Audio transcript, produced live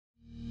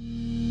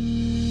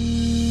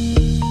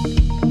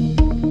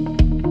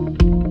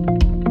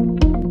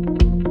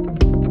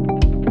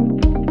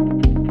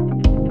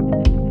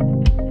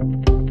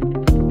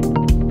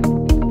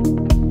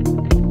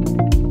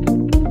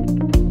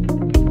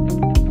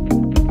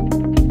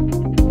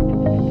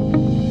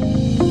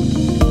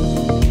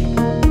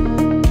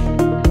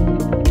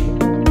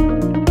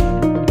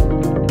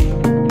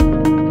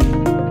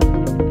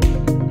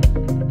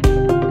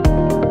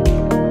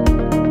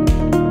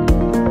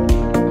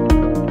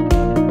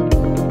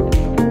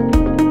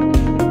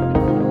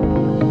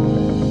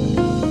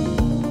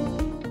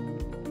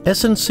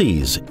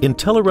S&C's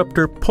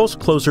IntelliRupter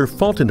PulseCloser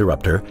fault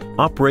interrupter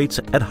operates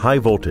at high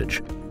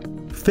voltage.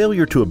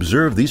 Failure to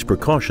observe these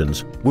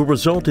precautions will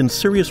result in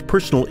serious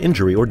personal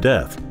injury or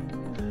death.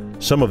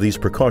 Some of these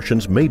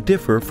precautions may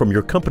differ from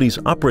your company's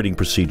operating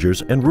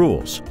procedures and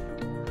rules.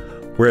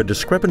 Where a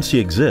discrepancy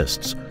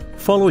exists,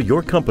 follow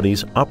your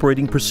company's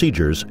operating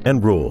procedures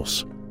and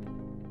rules.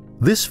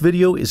 This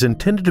video is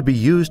intended to be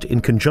used in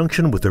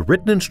conjunction with the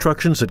written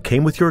instructions that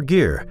came with your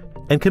gear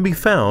and can be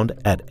found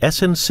at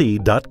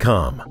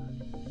snc.com.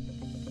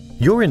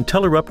 Your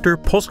IntelliRupter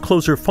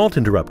PulseCloser fault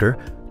interrupter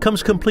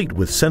comes complete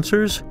with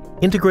sensors,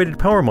 integrated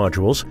power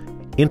modules,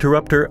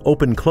 interrupter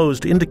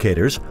open-closed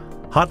indicators,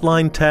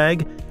 hotline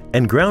tag,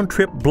 and ground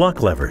trip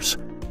block levers.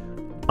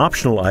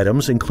 Optional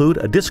items include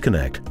a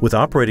disconnect with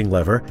operating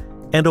lever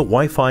and a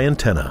Wi-Fi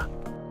antenna.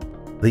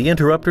 The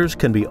interrupters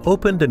can be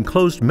opened and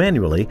closed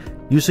manually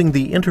using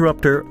the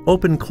interrupter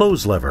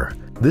open-close lever.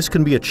 This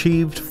can be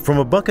achieved from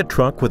a bucket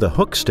truck with a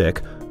hook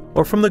stick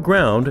or from the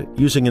ground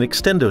using an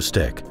extendo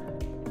stick.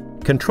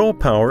 Control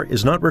power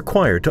is not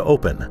required to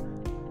open.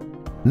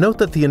 Note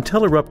that the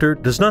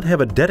IntelliRupter does not have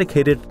a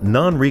dedicated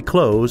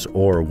non-reclose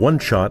or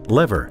one-shot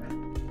lever.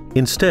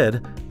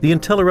 Instead, the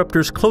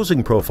IntelliRupter's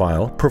closing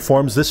profile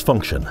performs this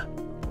function.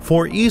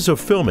 For ease of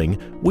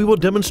filming, we will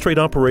demonstrate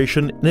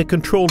operation in a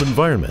controlled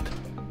environment.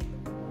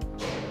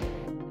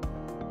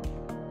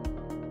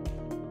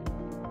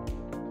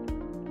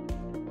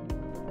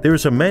 There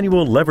is a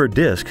manual lever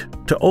disc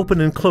to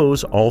open and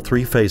close all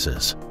three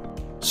phases.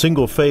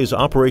 Single-phase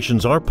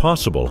operations are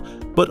possible,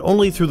 but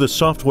only through the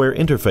software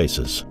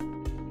interfaces.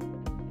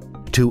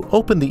 To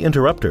open the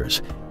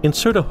interrupters,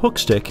 insert a hook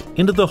stick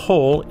into the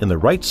hole in the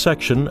right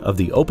section of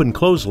the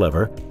open-close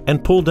lever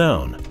and pull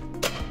down.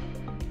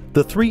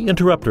 The three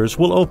interrupters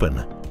will open.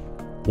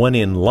 When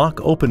in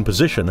lock-open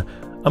position,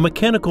 a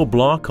mechanical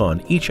block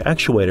on each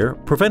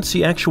actuator prevents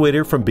the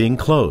actuator from being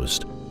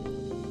closed.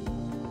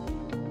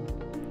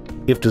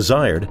 If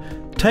desired,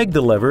 tag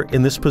the lever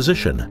in this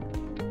position.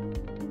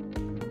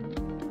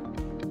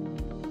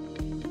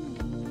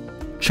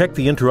 Check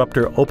the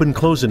interrupter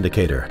open-close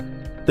indicator.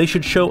 They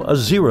should show a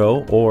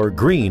 0 or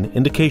green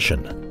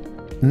indication.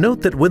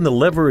 Note that when the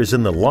lever is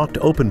in the locked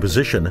open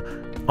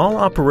position, all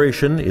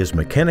operation is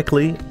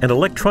mechanically and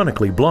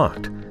electronically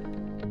blocked.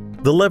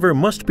 The lever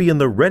must be in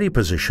the ready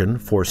position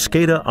for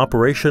SCADA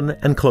operation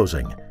and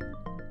closing.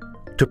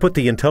 To put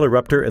the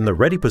IntelliRupter in the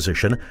ready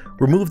position,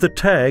 remove the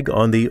tag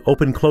on the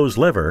open-close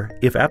lever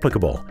if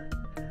applicable.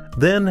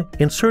 Then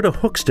insert a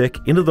hook stick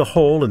into the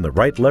hole in the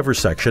right lever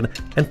section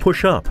and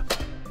push up.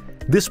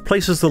 This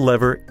places the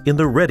lever in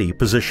the ready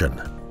position.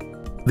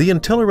 The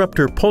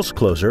IntelliRupter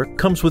PulseCloser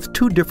comes with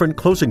two different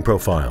closing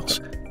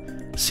profiles.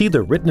 See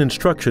the written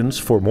instructions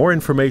for more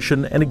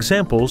information and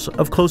examples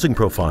of closing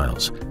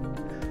profiles.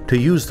 To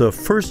use the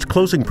first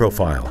closing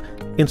profile,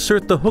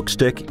 insert the hook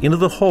stick into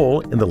the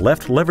hole in the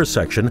left lever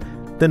section,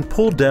 then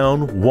pull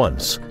down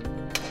once.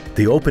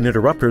 The open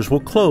interrupters will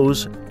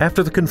close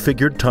after the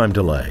configured time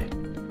delay.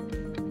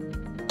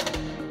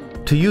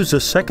 To use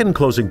the second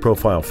closing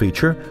profile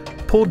feature,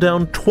 pull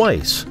down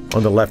twice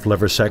on the left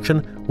lever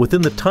section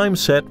within the time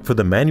set for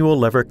the manual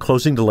lever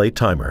closing delay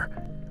timer.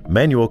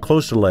 Manual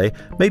close delay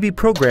may be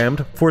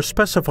programmed for a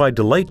specified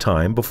delay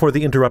time before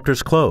the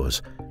interrupters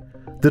close.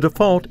 The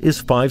default is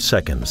 5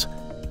 seconds.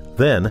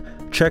 Then,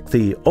 check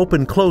the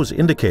open-close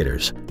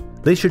indicators.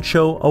 They should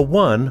show a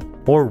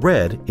 1 or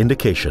red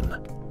indication.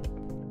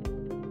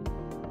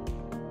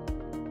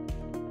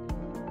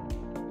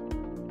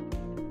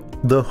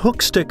 The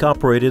hook stick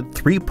operated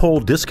 3-pole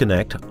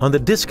disconnect on the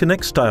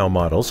disconnect style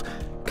models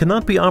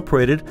cannot be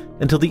operated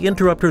until the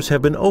interrupters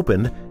have been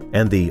opened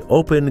and the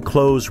open,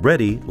 close,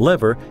 ready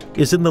lever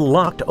is in the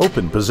locked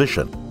open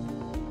position.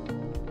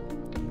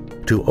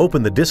 To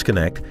open the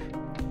disconnect,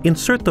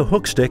 insert the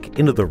hook stick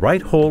into the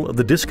right hole of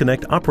the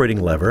disconnect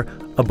operating lever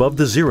above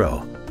the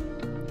 0.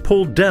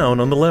 Pull down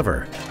on the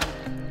lever.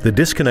 The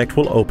disconnect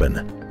will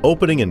open.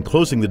 Opening and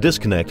closing the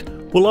disconnect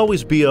will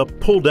always be a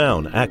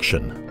pull-down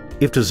action.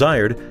 If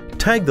desired,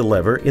 tag the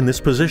lever in this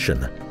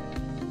position.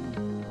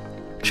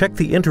 Check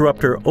the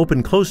interrupter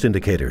open-closed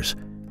indicators.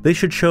 They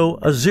should show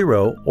a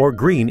 0 or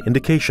green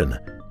indication.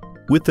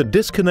 With the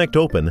disconnect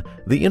open,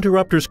 the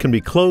interrupters can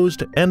be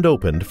closed and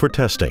opened for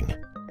testing.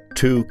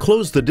 To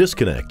close the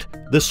disconnect,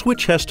 the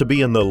switch has to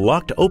be in the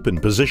locked open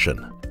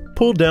position.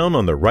 Pull down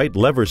on the right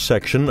lever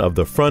section of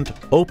the front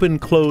Open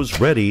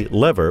Close Ready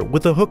lever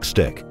with a hook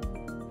stick.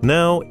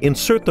 Now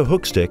insert the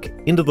hook stick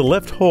into the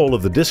left hole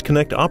of the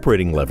disconnect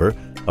operating lever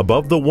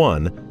above the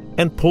 1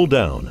 and pull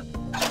down.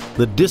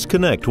 The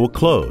disconnect will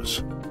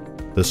close.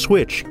 The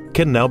switch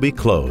can now be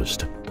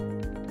closed.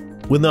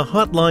 When the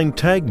hotline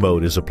tag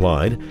mode is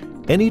applied,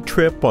 any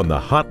trip on the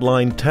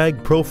hotline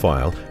tag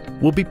profile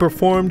will be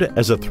performed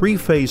as a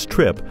 3-phase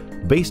trip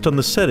based on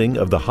the setting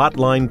of the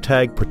hotline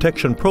tag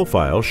protection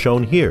profile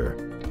shown here.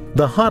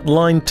 The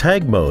hotline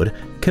tag mode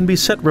can be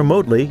set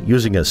remotely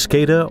using a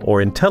SCADA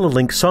or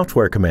IntelliLink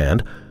software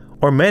command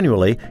or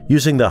manually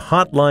using the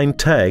hotline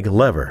tag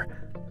lever.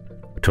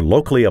 To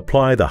locally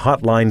apply the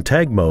hotline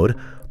tag mode,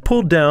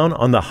 pull down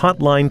on the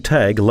hotline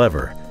tag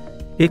lever.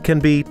 It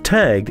can be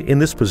tagged in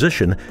this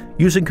position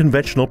using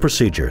conventional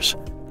procedures.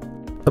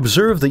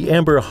 Observe the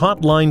amber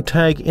hotline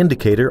tag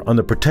indicator on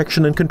the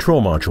protection and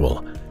control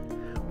module.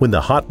 When the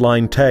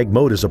hotline tag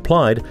mode is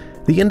applied,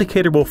 the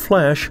indicator will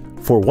flash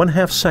for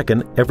 1/2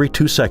 second every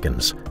 2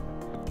 seconds.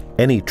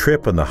 Any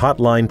trip on the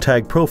hotline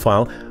tag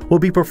profile will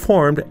be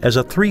performed as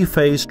a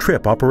 3-phase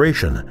trip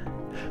operation.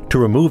 To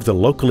remove the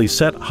locally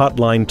set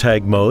hotline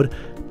tag mode,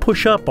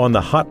 push up on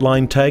the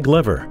hotline tag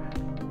lever.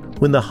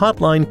 When the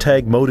hotline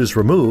tag mode is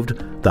removed,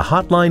 the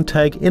hotline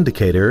tag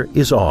indicator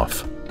is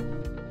off.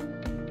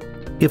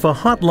 If a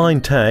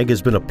hotline tag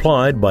has been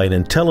applied by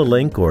an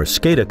IntelliLink or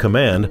SCADA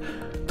command,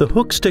 the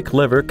hook stick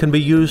lever can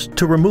be used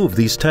to remove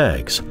these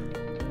tags.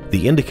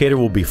 The indicator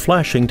will be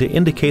flashing to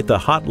indicate the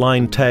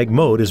hotline tag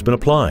mode has been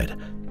applied.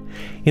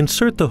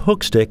 Insert the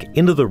hook stick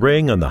into the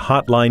ring on the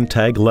hotline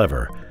tag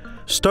lever.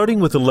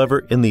 Starting with the lever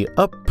in the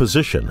up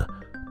position,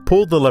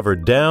 pull the lever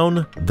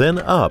down, then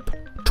up,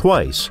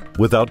 twice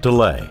without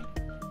delay.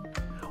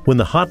 When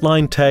the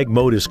hotline tag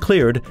mode is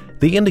cleared,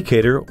 the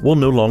indicator will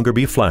no longer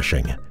be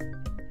flashing.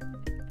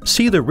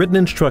 See the written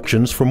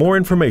instructions for more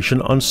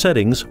information on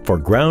settings for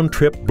ground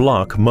trip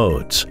block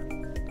modes.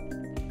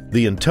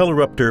 The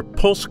Interruptor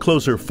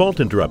PulseCloser fault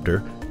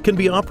interrupter can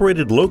be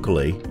operated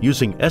locally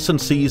using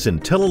S&C's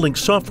IntelliLink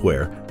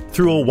software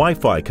through a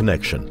Wi-Fi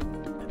connection.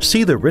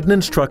 See the written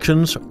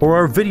instructions or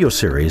our video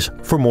series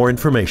for more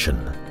information.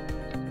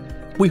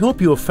 We hope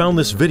you have found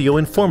this video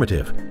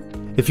informative.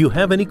 If you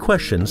have any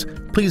questions,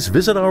 please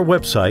visit our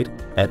website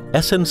at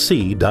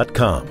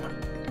snc.com.